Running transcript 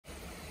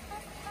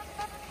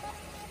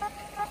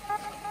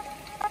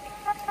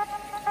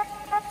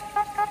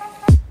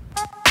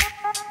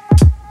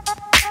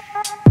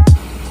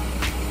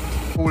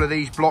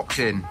these blocks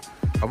in.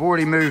 I've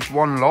already moved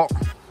one lot.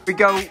 Here we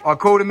go. I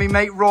called in me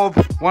mate Rob,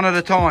 one at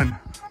a time.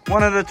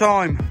 One at a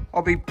time.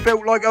 I'll be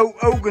built like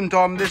Hogan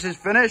time this is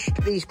finished.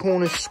 These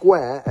corners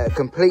square at a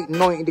complete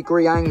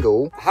 90-degree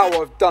angle.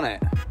 How I've done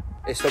it.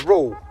 It's the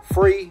rule.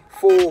 3,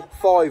 4,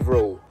 5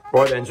 rule.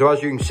 Right then, so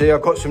as you can see,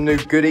 I've got some new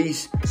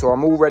goodies. So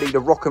I'm all ready to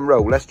rock and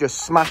roll. Let's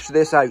just smash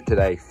this out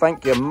today.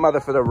 Thank your mother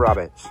for the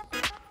rabbits.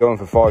 Going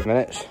for 5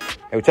 minutes.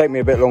 It'll take me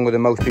a bit longer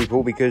than most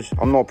people because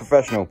I'm not a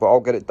professional, but I'll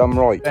get it done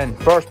right. Then,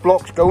 first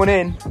block's going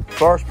in.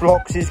 First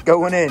blocks is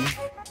going in.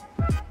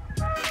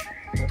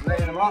 Just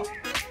laying them up.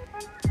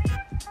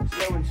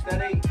 Slow and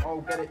steady,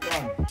 I'll get it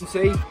done. You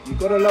see, you've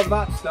got to love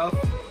that stuff.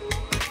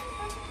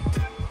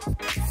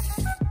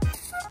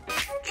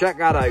 Check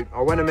that out.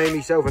 I went and made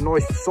myself a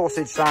nice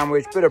sausage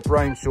sandwich, bit of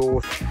brown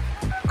sauce.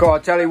 God, I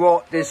tell you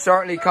what, this is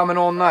certainly coming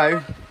on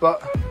now,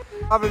 but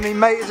having me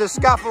mate as a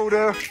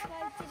scaffolder.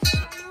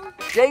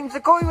 James the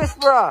Koi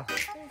Whisperer.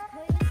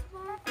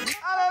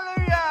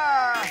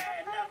 Hallelujah!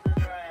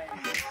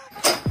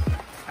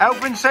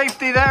 Health and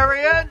safety there,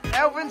 Ian.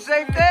 Health and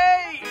safety!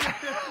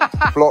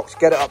 Blocks,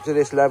 get it up to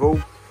this level,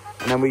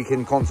 and then we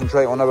can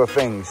concentrate on other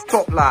things.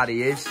 Top lad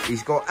he is.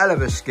 He's got hell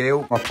of a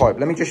skill. My pipe,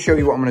 let me just show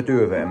you what I'm going to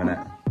do with it in a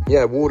minute.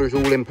 Yeah, water's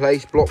all in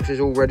place. Blocks is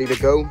all ready to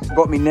go.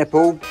 Got me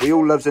nipple. We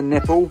all loves a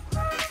nipple.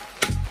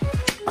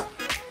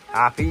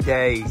 Happy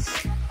days.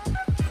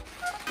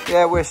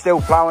 Yeah, we're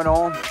still ploughing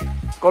on.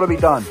 Gotta be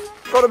done.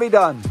 Gotta be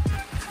done.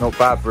 Not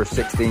bad for a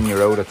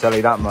 16-year-old, I tell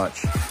you that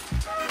much.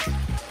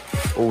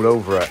 All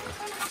over it.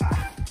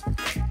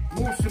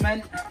 More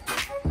cement.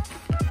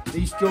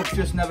 These jobs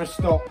just never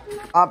stop.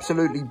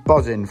 Absolutely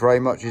buzzing for how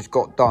much it's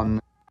got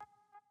done.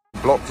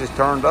 Blocks is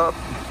turned up.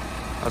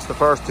 That's the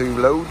first 2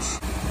 loads.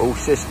 All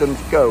systems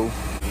go.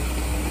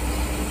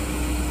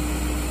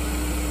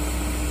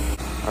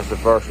 That's the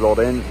first lot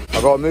in.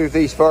 I've got to move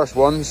these first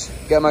ones,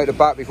 get them out the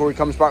back before he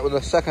comes back with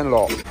the second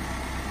lot.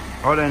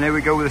 Right then, here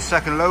we go with the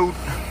second load.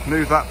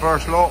 Move that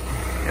first lot.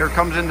 Here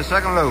comes in the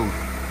second load.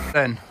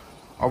 Then,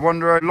 I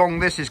wonder how long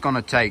this is going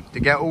to take to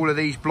get all of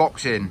these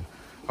blocks in.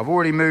 I've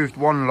already moved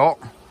one lot.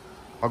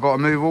 I've got to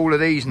move all of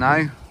these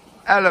now.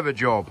 Hell of a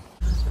job.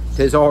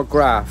 Here's our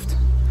graft.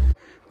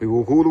 We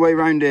walk all the way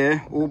around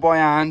here, all by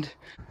hand.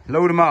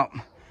 Load them up.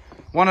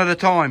 One at a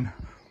time.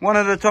 One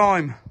at a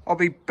time. I'll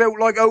be built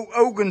like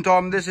Hogan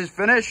time this is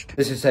finished.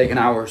 This is taking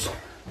hours.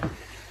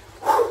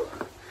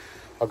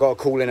 I've got to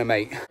call in a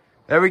mate.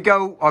 There we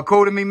go. I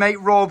called in me mate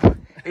Rob.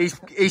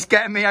 He's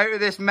getting me out of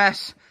this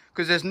mess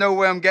because there's no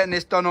way I'm getting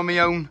this done on my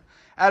own.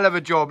 Hell of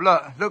a job.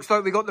 Look, looks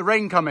like we got the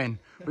rain coming.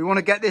 We want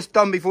to get this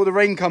done before the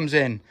rain comes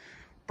in.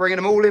 Bringing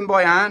them all in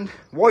by hand.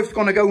 Wife's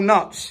going to go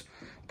nuts.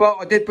 But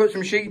I did put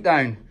some sheet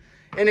down.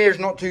 In here's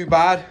not too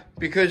bad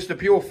because the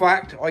pure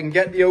fact I can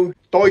get the old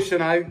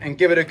Dyson out and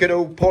give it a good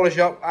old polish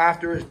up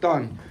after it's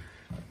done.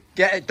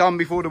 Get it done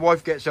before the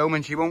wife gets home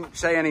and she won't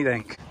say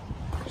anything.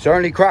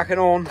 Certainly cracking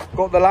on.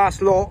 Got the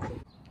last lot.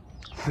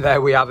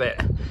 There we have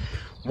it.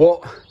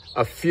 What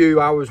a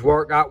few hours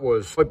work that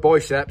was. My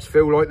biceps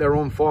feel like they're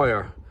on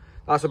fire.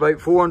 That's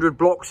about 400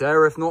 blocks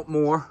there, if not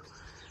more.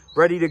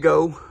 Ready to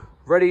go.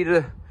 Ready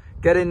to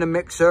get in the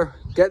mixer.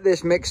 Get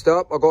this mixed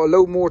up. I've got a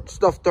load more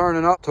stuff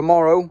turning up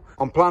tomorrow.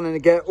 I'm planning to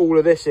get all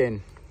of this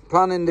in.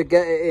 Planning to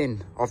get it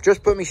in. I've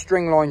just put my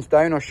string lines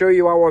down. I'll show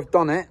you how I've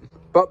done it.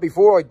 But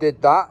before I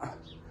did that,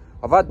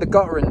 I've had the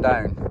guttering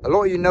down. A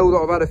lot of you know that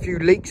I've had a few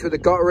leaks with the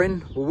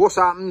guttering. Well, what's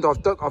happened?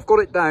 I've got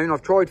it down.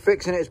 I've tried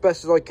fixing it as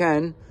best as I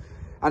can.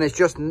 And it's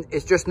just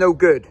no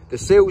good. The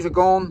seals are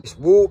gone. It's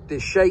warped,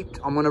 it's shaped.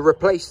 I'm going to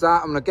replace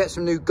that. I'm going to get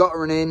some new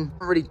guttering in. I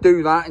can't really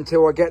do that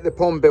until I get the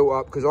pond built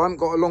up because I haven't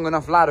got a long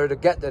enough ladder to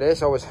get to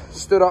this. I was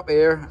stood up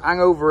here,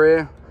 hang over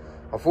here.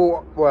 I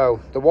thought, well,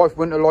 the wife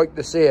wouldn't have liked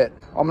to see it.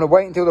 I'm going to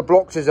wait until the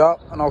blocks is up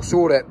and I'll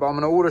sort it. But I'm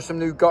going to order some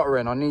new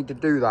guttering. I need to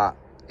do that.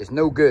 It's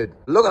no good.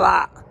 Look at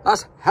that.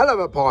 That's hell of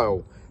a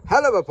pile.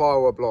 Hell of a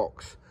pile of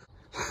blocks.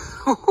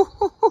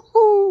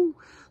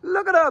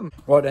 Look at them.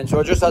 Right then,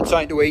 so I just had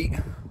something to eat.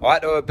 I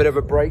had to have a bit of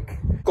a break.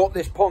 Got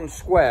this pond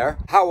square.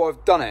 How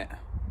I've done it.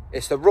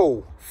 It's the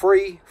rule.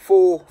 3,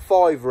 4,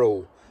 5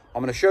 rule.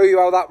 I'm going to show you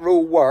how that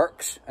rule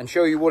works and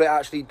show you what it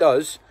actually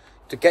does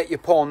to get your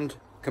pond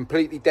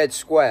completely dead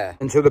square.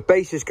 And so the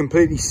base is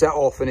completely set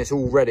off and it's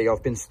all ready.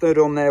 I've been stood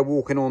on there,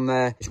 walking on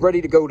there. It's ready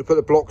to go to put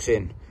the blocks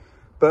in.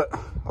 But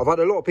I've had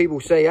a lot of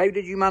people say, how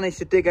did you manage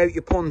to dig out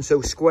your pond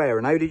so square?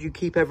 And how did you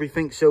keep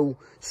everything so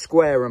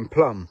square and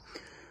plumb?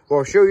 Well,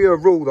 I'll show you a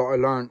rule that I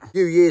learned a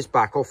few years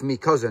back off of my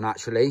cousin,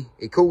 actually.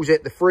 He calls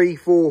it the 3,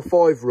 4,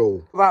 5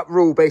 rule. What that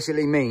rule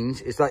basically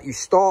means is that you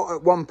start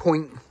at one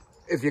point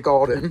of your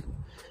garden.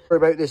 Sorry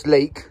about this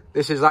leak.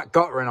 This is that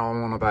guttering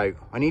I'm on about.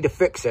 I need to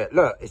fix it.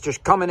 Look, it's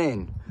just coming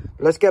in.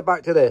 Let's get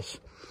back to this.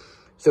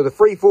 So the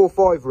 3, 4,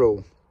 5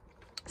 rule.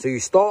 So you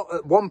start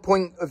at one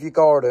point of your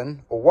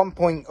garden or one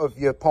point of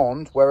your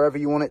pond, wherever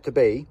you want it to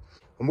be.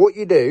 And what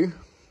you do,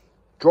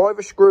 drive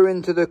a screw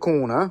into the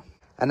corner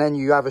and then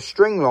you have a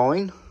string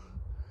line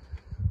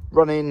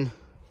running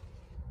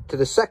to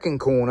the second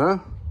corner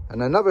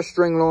and another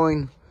string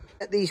line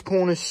Get these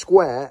corners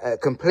square at a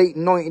complete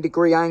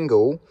 90-degree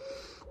angle.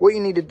 What you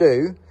need to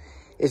do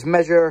is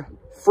measure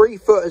 3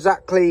 foot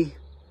exactly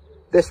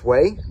this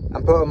way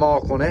and put a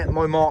mark on it.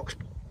 My mark's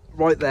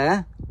right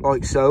there,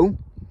 like so.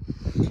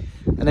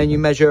 And then you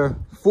measure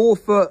 4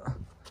 foot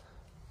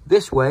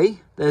this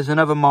way. There's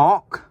another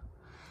mark.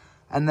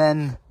 And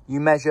then you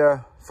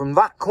measure from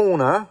that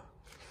corner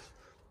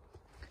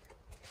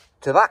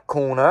to that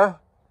corner,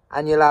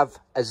 and you'll have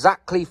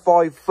exactly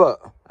 5 foot.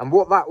 And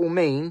what that will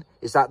mean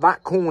is that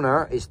that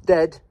corner is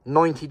dead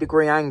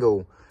 90-degree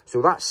angle.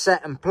 So that's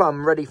set and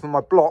plumb, ready for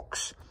my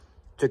blocks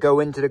to go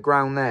into the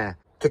ground there.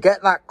 To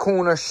get that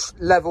corner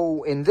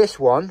level in this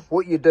one,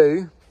 what you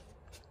do,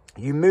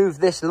 you move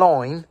this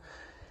line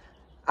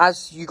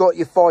as you got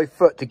your 5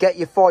 foot. To get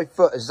your 5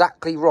 foot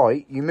exactly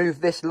right, you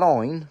move this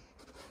line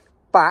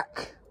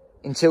back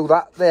until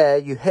that there,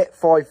 you hit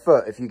 5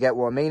 foot, if you get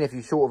what I mean, if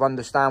you sort of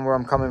understand where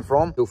I'm coming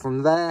from. So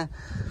from there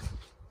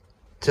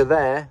to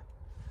there,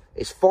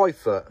 it's 5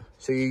 foot.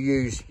 So you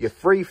use your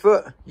 3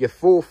 foot, your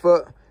 4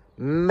 foot,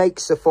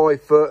 makes a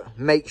 5 foot,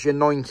 makes your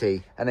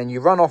 90. And then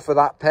you run off of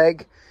that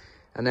peg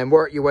and then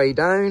work your way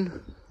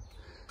down.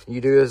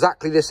 You do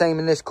exactly the same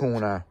in this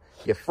corner.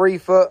 Your 3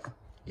 foot,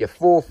 your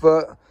 4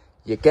 foot,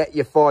 you get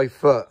your 5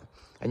 foot.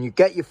 And you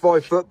get your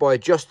 5 foot by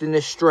adjusting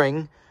this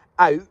string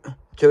out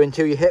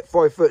until you hit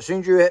 5 foot. As soon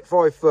as you hit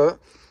 5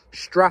 foot,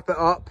 strap it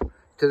up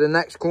to the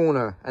next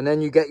corner, and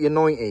then you get your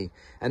 90.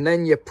 And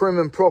then you're prim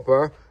and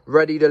proper,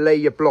 ready to lay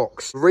your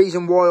blocks. The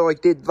reason why I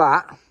did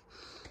that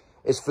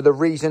is for the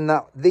reason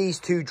that these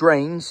two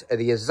drains are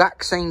the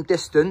exact same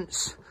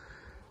distance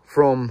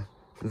from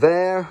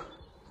there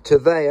to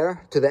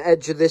there, to the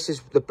edge of this.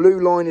 Is the blue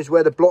line is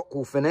where the block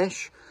will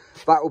finish.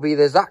 That will be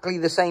exactly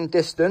the same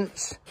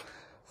distance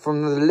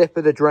from the lip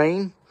of the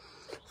drain.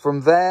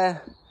 From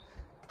there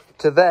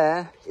to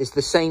there is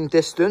the same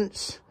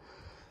distance,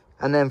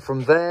 and then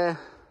from there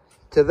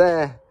to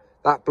there,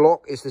 that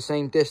block is the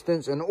same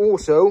distance, and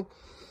also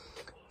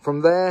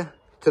from there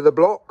to the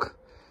block,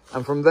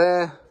 and from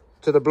there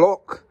to the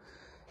block,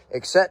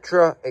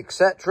 etc,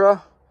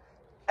 etc.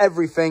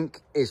 Everything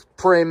is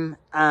prim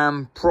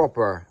and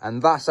proper,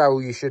 and that's how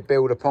you should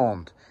build a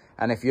pond.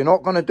 And if you're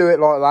not going to do it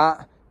like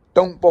that,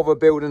 don't bother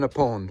building a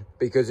pond,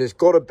 because it's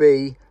got to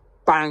be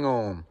bang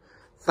on.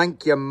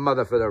 Thank your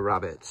mother for the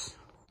rabbits.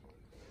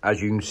 As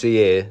you can see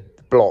here,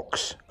 the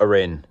blocks are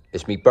in.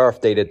 It's my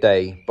birthday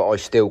today, but I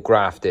still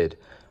grafted.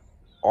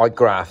 I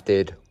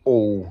grafted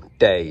all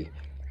day.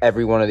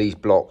 Every one of these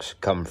blocks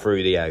come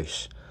through the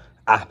house.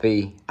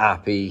 Happy,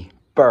 happy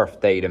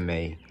birthday to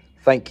me.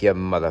 Thank your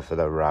mother for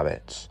the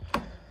rabbits.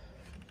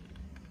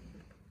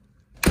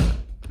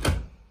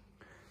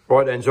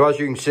 Right then, so as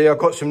you can see, I've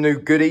got some new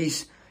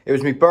goodies. It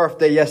was my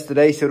birthday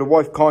yesterday, so the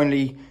wife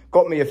kindly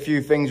got me a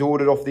few things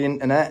ordered off the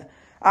internet.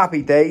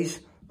 Happy days.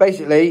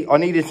 Basically, I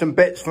needed some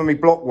bits for my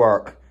block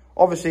work.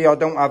 Obviously, I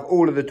don't have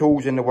all of the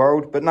tools in the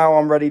world, but now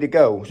I'm ready to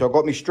go. So I've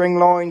got my string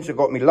lines, I've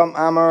got my lump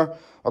hammer,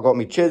 I've got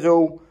my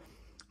chisel,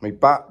 my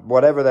bat,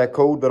 whatever they're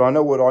called, but I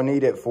know what I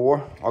need it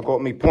for. I've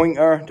got my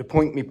pointer to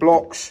point my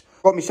blocks.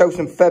 Got myself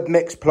some Feb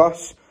Mix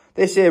Plus.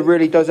 This here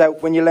really does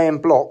help when you're laying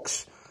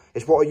blocks.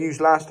 It's what I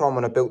used last time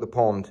when I built the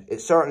pond. It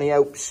certainly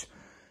helps.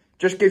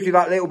 Just gives you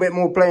that little bit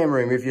more playing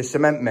room with your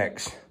cement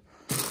mix.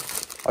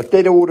 I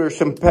did order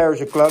some pairs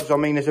of gloves. I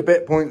mean, it's a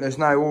bit pointless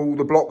now. All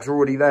the blocks are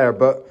already there,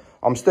 but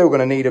I'm still going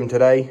to need them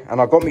today.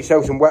 And I got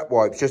myself some wet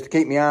wipes just to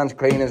keep my hands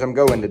clean as I'm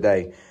going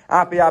today.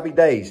 Happy, happy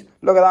days.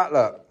 Look at that,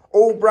 look.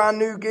 All brand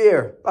new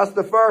gear. That's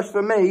the first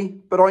for me,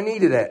 but I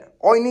needed it.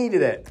 I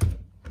needed it.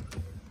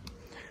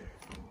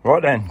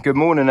 Right then, good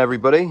morning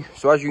everybody.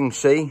 So as you can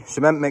see,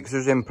 cement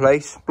mixer's in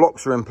place,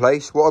 blocks are in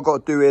place. What I've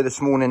got to do here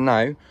this morning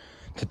now,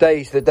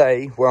 today's the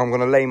day where I'm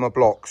going to lay my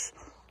blocks.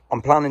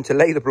 I'm planning to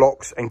lay the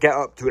blocks and get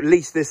up to at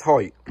least this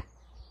height.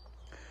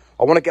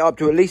 I want to get up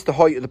to at least the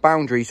height of the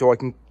boundary so I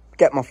can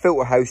get my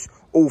filter house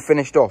all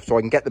finished off. So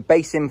I can get the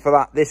base in for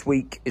that this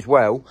week as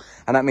well.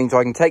 And that means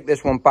I can take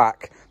this one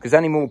back, because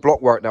any more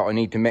block work that I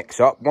need to mix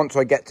up, once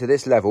I get to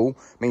this level,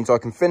 means I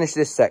can finish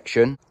this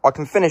section. I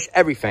can finish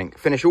everything,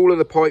 finish all of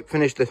the pipe,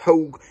 finish the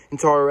whole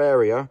entire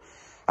area.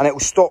 And it will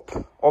stop,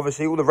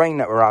 obviously, all the rain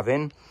that we're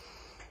having.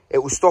 It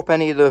will stop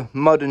any of the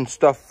mud and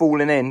stuff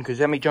falling in, because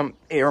let me jump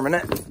here a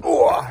minute.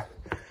 Oh,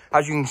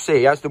 as you can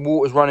see, as the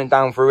water's running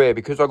down through here,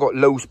 because I've got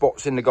low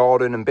spots in the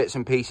garden and bits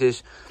and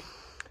pieces,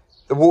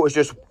 the water's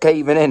just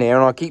caving in here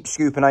and I keep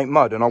scooping out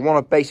mud. And I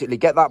want to basically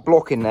get that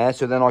block in there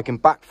so then I can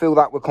backfill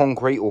that with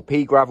concrete or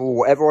pea gravel or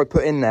whatever I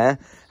put in there,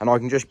 and I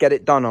can just get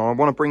it done. And I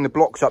want to bring the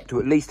blocks up to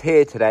at least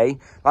here today.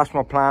 That's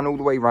my plan all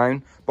the way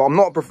round. But I'm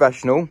not a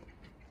professional.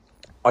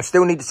 I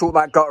still need to sort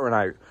that guttering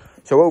out.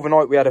 So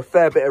overnight we had a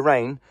fair bit of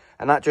rain,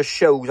 and that just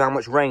shows how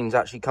much rain's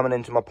actually coming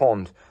into my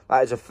pond.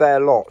 That is a fair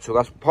lot. So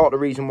that's part of the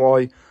reason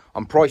why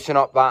I'm pricing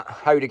up that,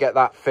 how to get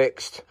that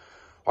fixed.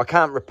 I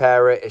can't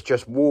repair it, it's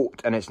just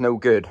warped and it's no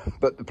good.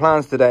 But the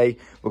plans today,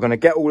 we're going to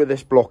get all of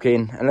this block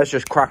in and let's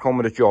just crack on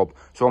with the job.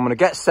 So I'm going to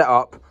get set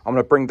up, I'm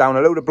going to bring down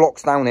a load of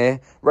blocks down here,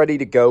 ready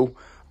to go.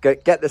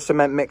 get the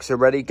cement mixer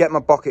ready, get my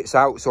buckets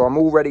out, so I'm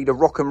all ready to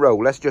rock and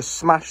roll. Let's just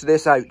smash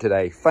this out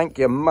today. Thank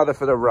you, mother,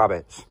 for the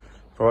rabbits.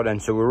 Right then,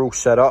 so we're all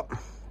set up.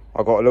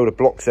 I've got a load of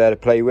blocks there to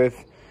play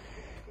with.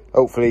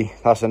 Hopefully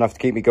that's enough to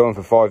keep me going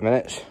for 5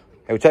 minutes.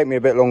 It'll take me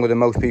a bit longer than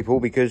most people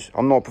because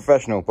I'm not a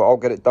professional, but I'll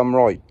get it done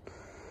right.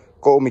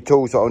 Got all my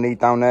tools that I'll need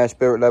down there,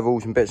 spirit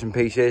levels and bits and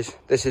pieces.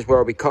 This is where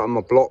I'll be cutting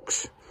my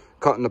blocks,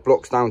 cutting the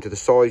blocks down to the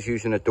size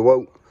using a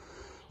DeWalt.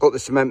 Got the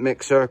cement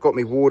mixer, got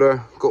me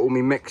water, got all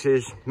my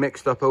mixes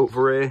mixed up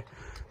over here,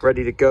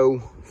 ready to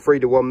go.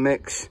 3-to-1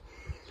 mix.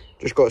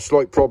 Just got a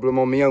slight problem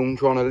on my own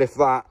trying to lift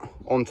that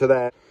onto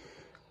there.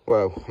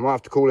 Well, I might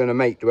have to call in a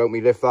mate to help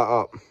me lift that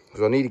up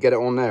because I need to get it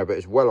on there, but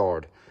it's well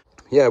hard.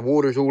 Yeah,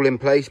 water's all in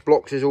place,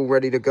 blocks is all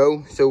ready to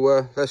go.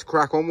 So let's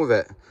crack on with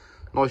it.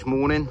 Nice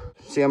morning,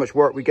 see how much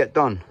work we get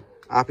done.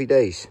 Happy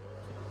days.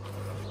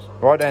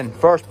 Right then,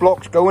 first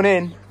block's going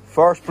in.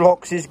 First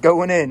blocks is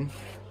going in,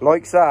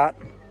 like that.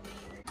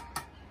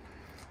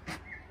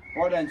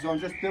 Right then, so I'm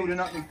just building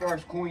up my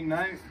first coin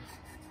now.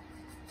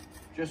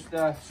 Just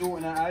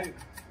sorting that out.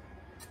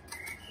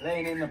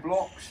 Laying in the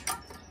blocks.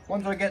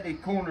 Once I get the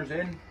corners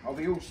in, I'll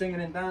be all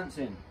singing and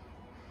dancing.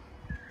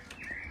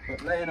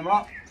 But laying them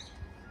up,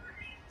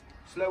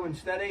 slow and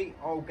steady,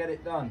 I'll get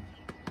it done.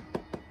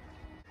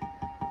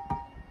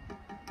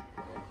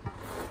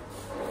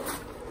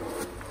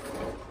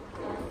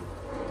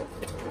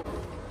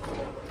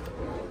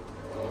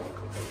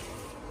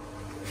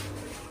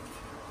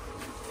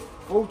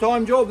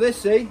 Full-time job this,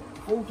 see?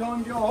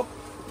 Full-time job.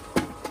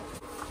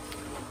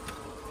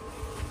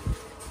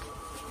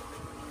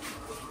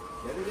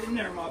 Get it in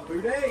there, my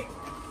booty.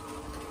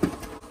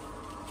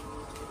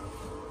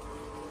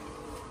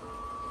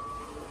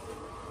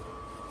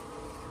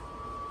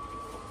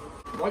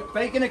 Like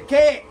baking a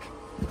cake.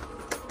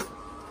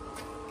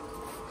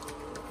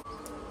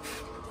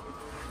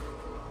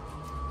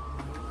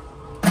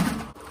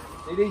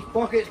 See, these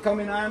buckets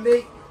come in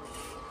handy.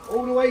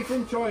 All the way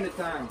from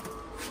Chinatown.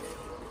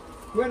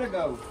 Where to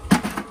go?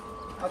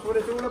 That's what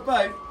it's all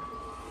about.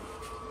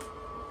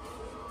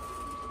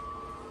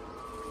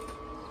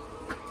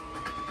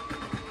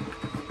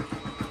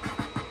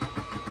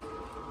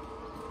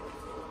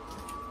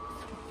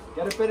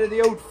 Get a bit of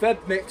the old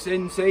Feb mix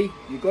in, see?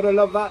 You've got to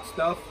love that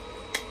stuff.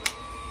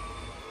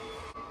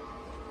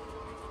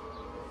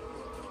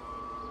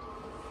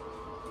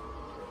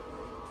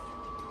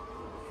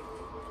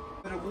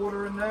 Bit of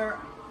water in there,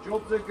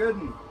 jobs are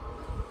good.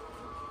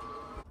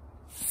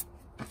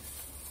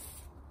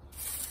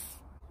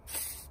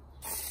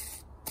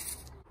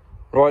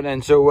 Right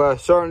then, so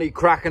certainly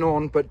cracking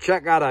on, but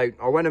check that out.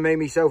 I went and made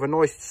myself a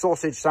nice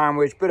sausage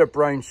sandwich, bit of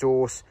brown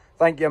sauce.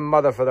 Thank your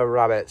mother for the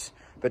rabbits.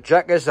 But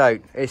check this out,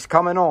 it's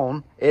coming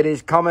on. It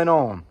is coming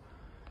on.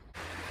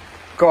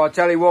 God, I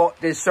tell you what,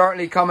 it's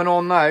certainly coming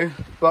on now,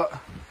 but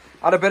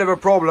I had a bit of a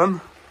problem.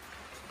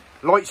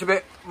 Light's a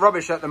bit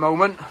rubbish at the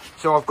moment,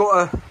 so I've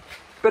got a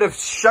bit of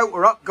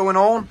shelter up going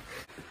on.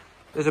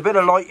 There's a bit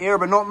of light here,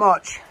 but not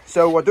much.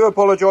 So I do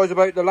apologise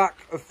about the lack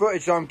of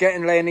footage I'm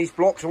getting laying these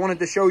blocks. I wanted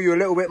to show you a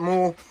little bit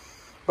more.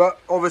 But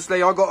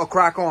obviously I got to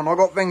crack on. I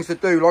got things to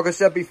do. Like I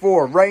said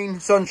before, rain,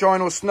 sunshine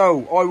or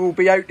snow, I will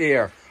be out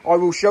there. I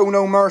will show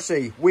no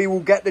mercy. We will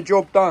get the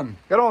job done.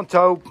 Get on,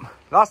 Tobe.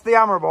 That's the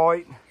hammer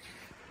bite.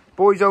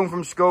 Boy's home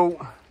from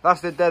school.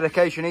 That's the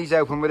dedication he's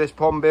helping with this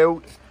pond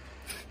build.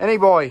 Any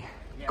boy,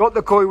 got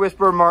the Koi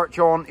Whisperer merch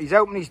on. He's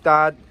helping his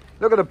dad.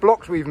 Look at the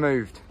blocks we've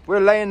moved. We're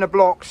laying the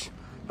blocks.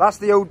 That's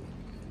the old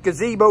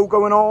gazebo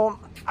going on.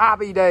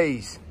 Happy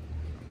days.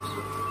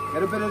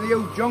 Get a bit of the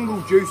old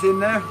jungle juice in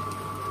there.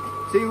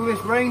 See all this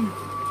rain?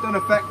 Don't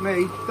affect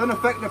me. Don't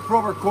affect the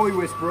proper Koi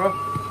Whisperer.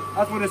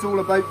 That's what it's all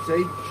about,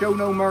 see? Show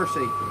no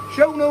mercy.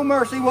 Show no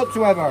mercy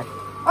whatsoever.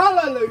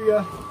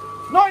 Hallelujah.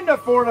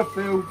 9-4 the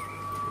field.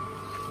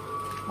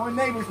 My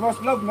neighbours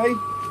must love me.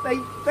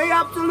 They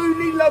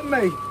absolutely love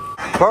me.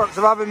 Perks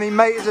of having me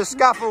mate as a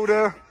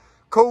scaffolder.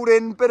 Called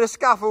in, bit of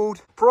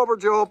scaffold. Proper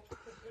job.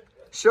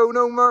 Show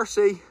no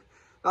mercy.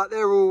 That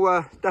there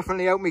will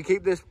definitely help me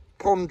keep this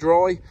pond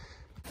dry.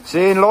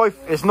 See, in life,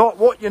 it's not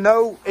what you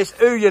know, it's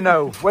who you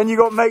know. When you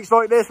got mates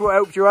like this, what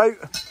helps you out?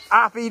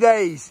 Happy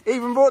days.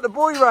 Even brought the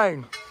boy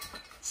round.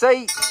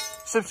 Say,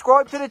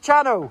 subscribe to the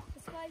channel.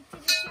 Subscribe to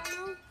the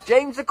channel.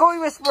 James the Koi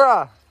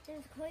Whisperer.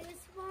 James the Koi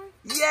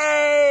Whisperer.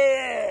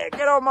 Yeah!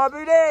 Get on, my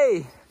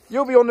booty.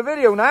 You'll be on the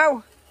video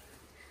now.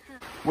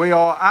 We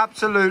are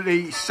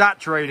absolutely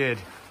saturated,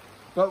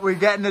 but we're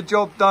getting the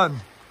job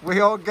done.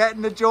 We are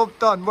getting the job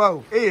done.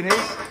 Well, Ian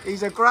is.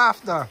 He's a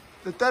grafter.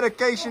 The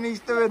dedication he's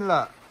doing,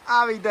 look.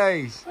 Happy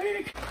days.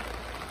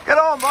 Get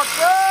on, my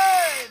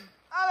friend.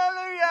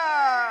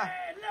 Hallelujah.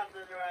 Love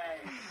the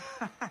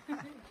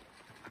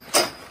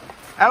rain.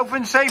 Health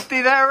and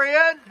safety there,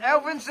 Ian.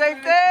 Health and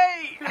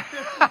safety.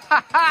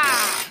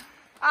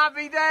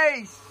 Happy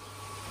days.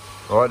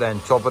 Right then,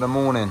 top of the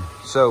morning.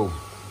 So,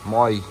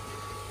 my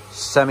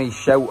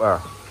semi-shelter.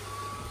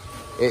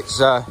 It's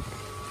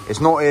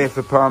not here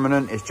for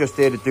permanent, it's just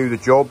here to do the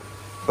job,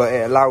 but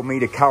it allowed me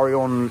to carry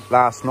on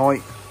last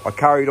night. I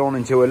carried on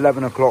until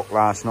 11 o'clock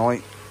last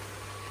night.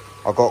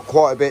 I got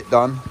quite a bit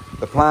done.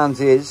 The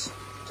plans is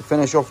to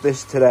finish off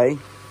this today,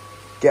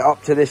 get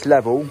up to this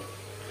level,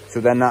 so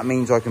then that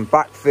means I can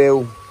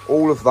backfill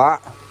all of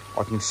that.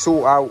 I can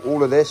sort out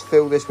all of this,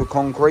 fill this with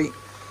concrete,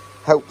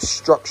 help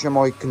structure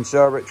my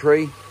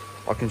conservatory.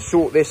 I can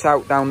sort this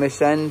out down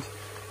this end.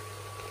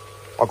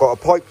 I've got a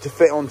pipe to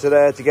fit onto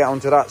there to get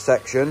onto that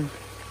section,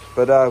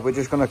 but we're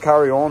just going to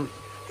carry on.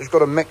 Just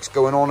got a mix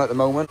going on at the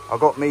moment. I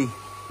got me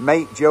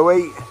mate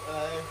Joey,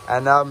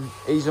 and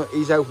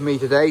he's helping me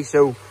today,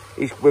 so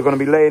we're going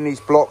to be laying these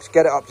blocks,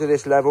 get it up to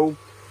this level,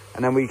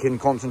 and then we can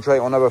concentrate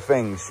on other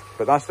things.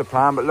 But that's the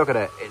plan. But look at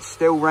it, it's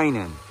still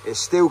raining, it's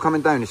still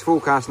coming down. It's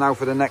forecast now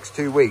for the next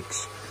 2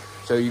 weeks,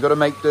 so you got to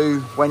make do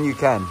when you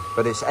can.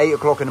 But it's 8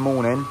 o'clock in the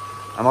morning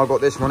and I've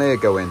got this one here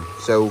going,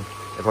 so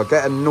if I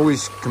get a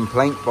noise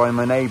complaint by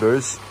my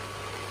neighbours,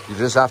 you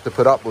just have to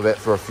put up with it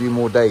for a few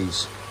more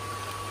days.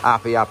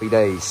 Happy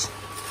days.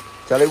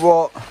 Tell you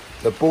what,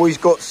 the boy's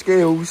got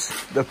skills.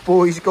 The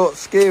boy's got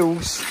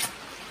skills.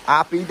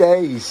 Happy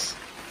days.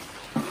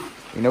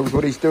 He knows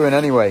what he's doing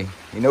anyway.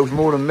 He knows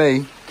more than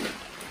me.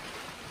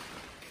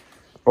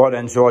 Right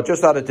then, so I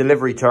just had a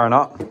delivery turn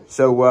up.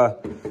 So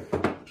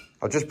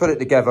I'll just put it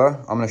together.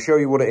 I'm going to show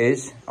you what it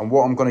is and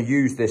what I'm going to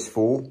use this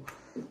for.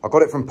 I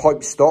got it from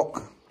Pipe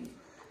Stock.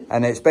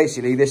 And it's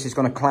basically, this is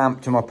going to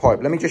clamp to my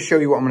pipe. Let me just show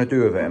you what I'm going to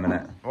do with it in a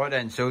minute. Right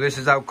then, so this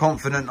is how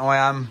confident I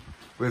am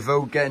with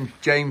getting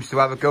James to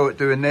have a go at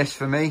doing this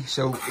for me.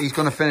 So he's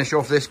going to finish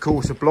off this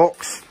course of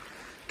blocks,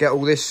 get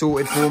all this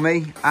sorted for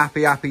me.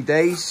 Happy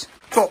days.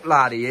 Top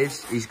lad he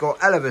is. He's got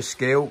hell of a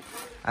skill,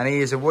 and he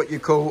is what you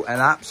call an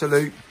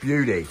absolute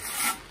beauty.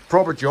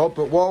 Proper job.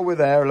 But while we're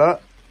there,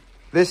 look,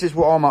 this is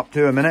what I'm up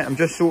to in a minute. I'm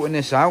just sorting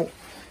this out.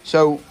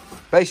 So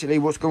basically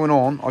what's going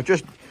on, I'm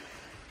just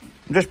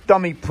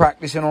dummy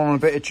practicing on a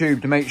bit of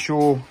tube to make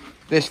sure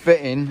this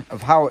fitting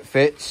of how it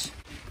fits.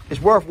 It's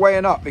worth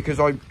weighing up because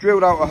I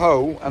drilled out a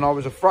hole and I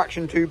was a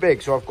fraction too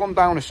big, so I've gone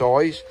down a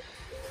size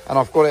and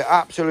I've got it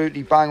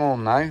absolutely bang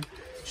on now.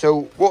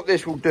 So what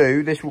this will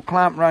do, this will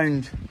clamp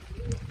round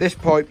this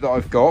pipe that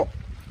I've got,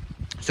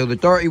 so the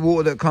dirty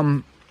water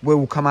that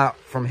will come out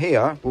from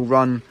here will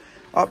run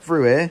up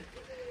through here.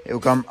 It will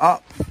come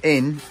up,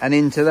 in and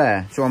into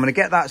there. So I'm going to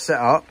get that set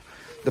up.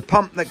 The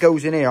pump that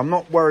goes in here, I'm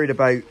not worried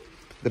about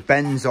the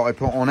bends that I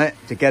put on it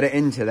to get it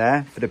into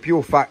there, for the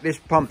pure fact this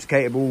pump's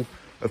capable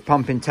of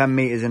pumping 10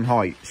 meters in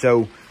height.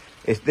 So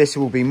this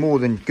will be more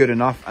than good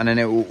enough, and then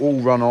it will all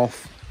run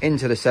off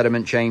into the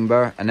sediment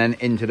chamber and then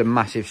into the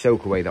massive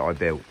soakaway that I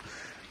built.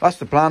 That's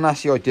the plan,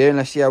 that's the idea, and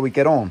let's see how we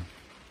get on.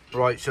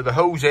 Right, so the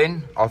hole's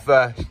in. I've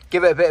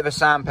given it a bit of a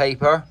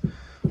sandpaper.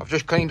 I've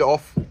just cleaned it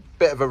off,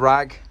 bit of a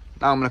rag.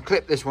 Now I'm going to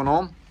clip this one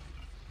on,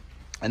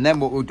 and then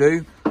what we'll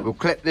do, we'll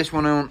clip this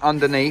one on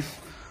underneath.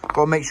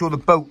 Got to make sure the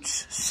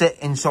bolts sit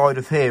inside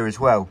of here as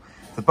well.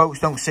 If the bolts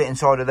don't sit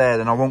inside of there,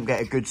 then I won't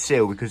get a good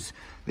seal, because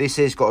this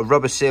has got a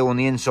rubber seal on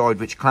the inside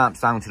which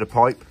clamps down to the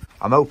pipe.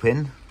 I'm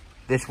hoping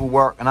this will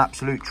work an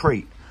absolute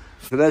treat.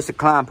 So there's the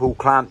clamp all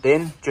clamped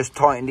in, just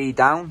tightened E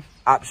down.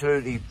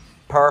 Absolutely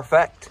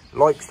perfect,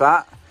 likes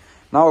that.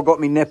 Now I've got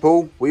my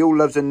nipple. We all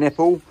loves a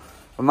nipple.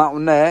 From that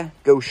one there,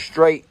 goes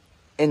straight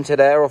into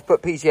there. I've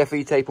put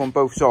PTFE tape on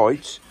both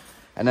sides,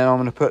 and then I'm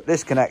going to put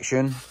this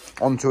connection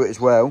onto it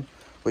as well,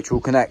 which will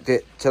connect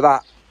it to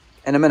that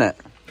in a minute.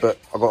 But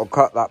I've got to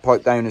cut that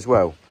pipe down as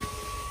well.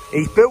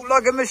 He's built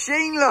like a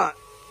machine, look.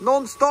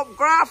 Non-stop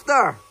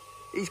grafter.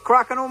 He's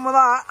cracking on with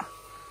that.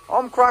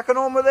 I'm cracking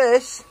on with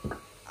this.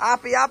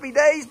 Happy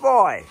days,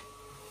 boy.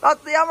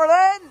 That's the hammer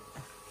then.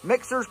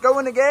 Mixer's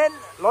going again,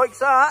 likes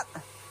that.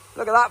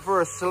 Look at that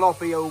for a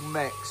sloppy old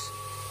mix.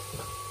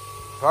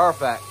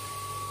 Perfect.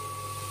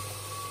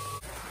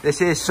 This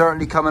is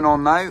certainly coming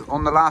on now,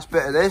 on the last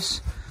bit of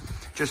this.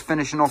 Just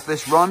finishing off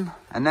this run,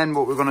 and then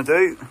what we're going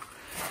to do,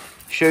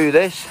 show you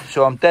this.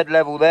 So I'm dead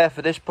level there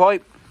for this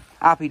pipe.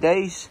 Happy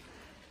days.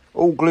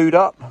 All glued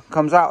up,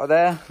 comes out of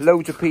there.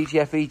 Loads of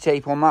PTFE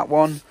tape on that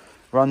one.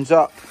 Runs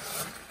up.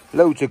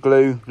 Loads of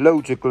glue,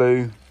 loads of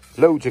glue,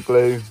 loads of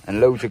glue,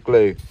 and loads of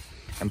glue.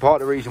 And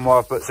part of the reason why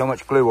I've put so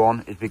much glue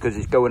on is because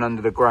it's going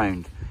under the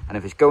ground. And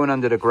if it's going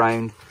under the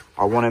ground,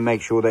 I want to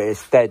make sure that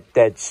it's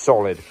dead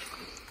solid.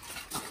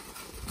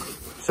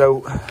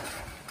 So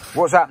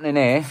what's happening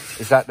here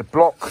is that the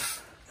block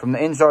from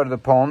the inside of the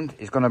pond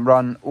is going to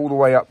run all the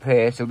way up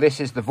here. So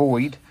this is the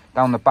void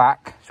down the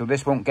back. So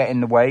this won't get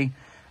in the way.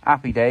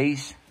 Happy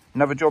days.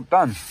 Another job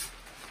done.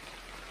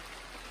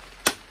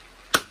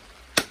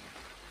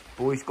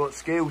 Boy's got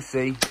skills,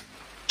 see?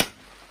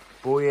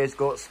 Boy has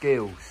got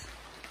skills.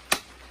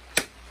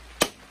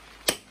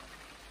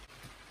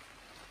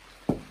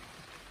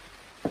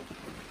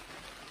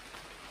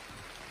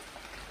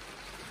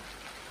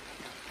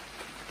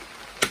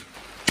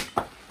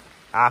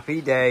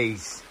 Happy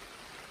days.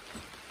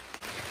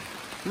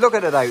 Look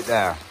at it out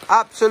there.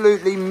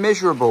 Absolutely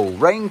miserable.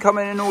 Rain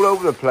coming in all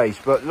over the place.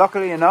 But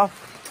luckily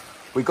enough,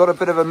 we got a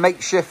bit of a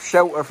makeshift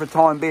shelter for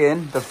time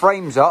being. The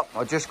frame's up.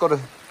 I just got to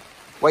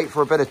wait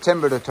for a bit of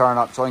timber to turn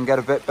up so I can get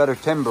a bit better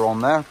timber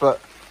on there.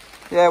 But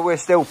yeah, we're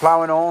still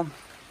ploughing on.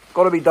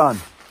 Got to be done.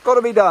 Got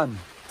to be done.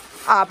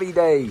 Happy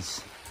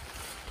days.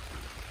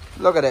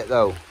 Look at it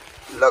though.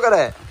 Look at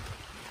it.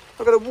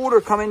 Look at the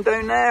water coming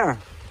down there.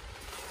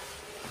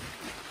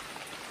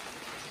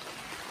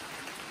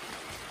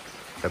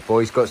 The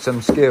boy's got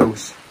some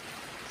skills.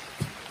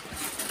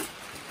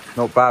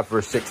 Not bad for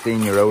a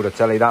 16-year-old, I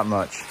tell you that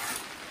much.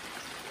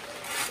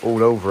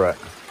 All over it.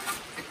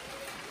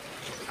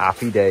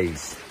 Happy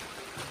days.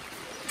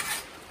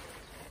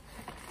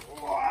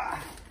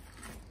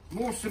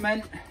 More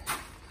cement.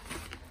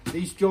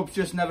 These jobs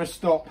just never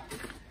stop.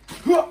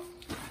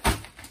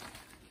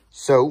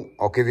 So,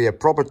 I'll give you a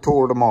proper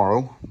tour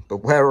tomorrow. But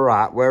where we're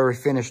at, where we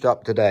finished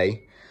up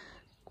today,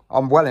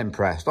 I'm well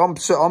impressed. I'm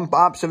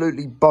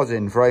absolutely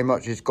buzzing for how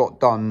much it's got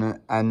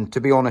done. And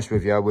to be honest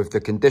with you, with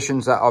the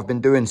conditions that I've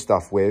been doing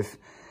stuff with,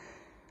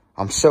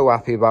 I'm so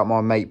happy about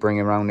my mate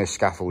bringing around this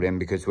scaffolding,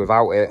 because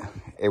without it,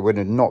 it would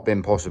have not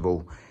been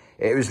possible.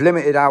 It was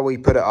limited how we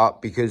put it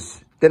up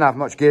because didn't have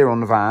much gear on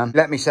the van.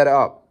 Let me set it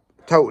up.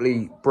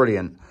 Totally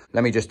brilliant.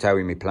 Let me just tell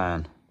you my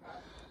plan.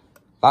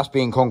 That's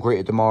being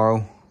concreted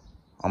tomorrow.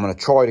 I'm going to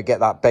try to get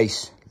that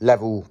base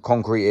level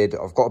concreted.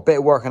 I've got a bit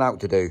of working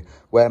out to do,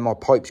 where my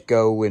pipes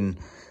go and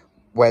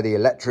where the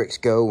electrics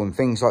go and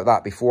things like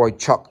that before I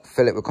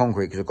fill it with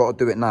concrete, because I've got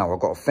to do it now. I've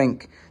got to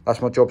think.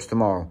 That's my jobs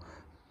tomorrow.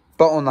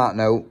 But on that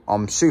note,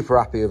 I'm super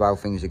happy with how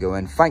things are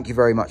going. Thank you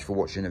very much for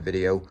watching the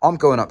video. I'm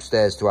going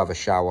upstairs to have a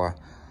shower.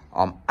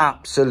 I'm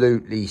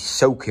absolutely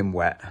soaking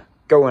wet.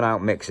 Going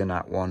out mixing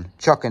that one,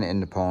 chucking it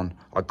in the pond.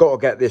 I've got to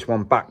get this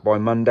one back by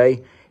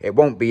Monday. It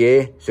won't be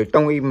here, so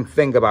don't even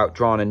think about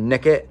trying to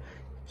nick it.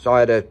 So I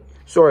had a,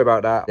 sorry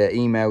about that, the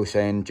email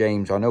saying,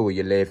 James, I know where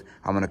you live.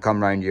 I'm going to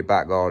come round to your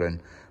back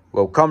garden.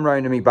 Well, come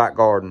round to me back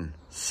garden.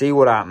 See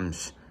what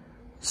happens.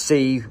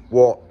 See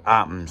what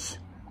happens.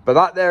 But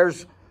that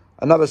there's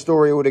another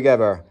story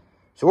altogether.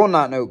 So on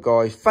that note,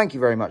 guys, thank you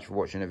very much for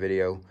watching the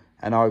video.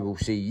 And I will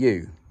see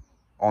you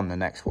on the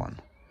next one.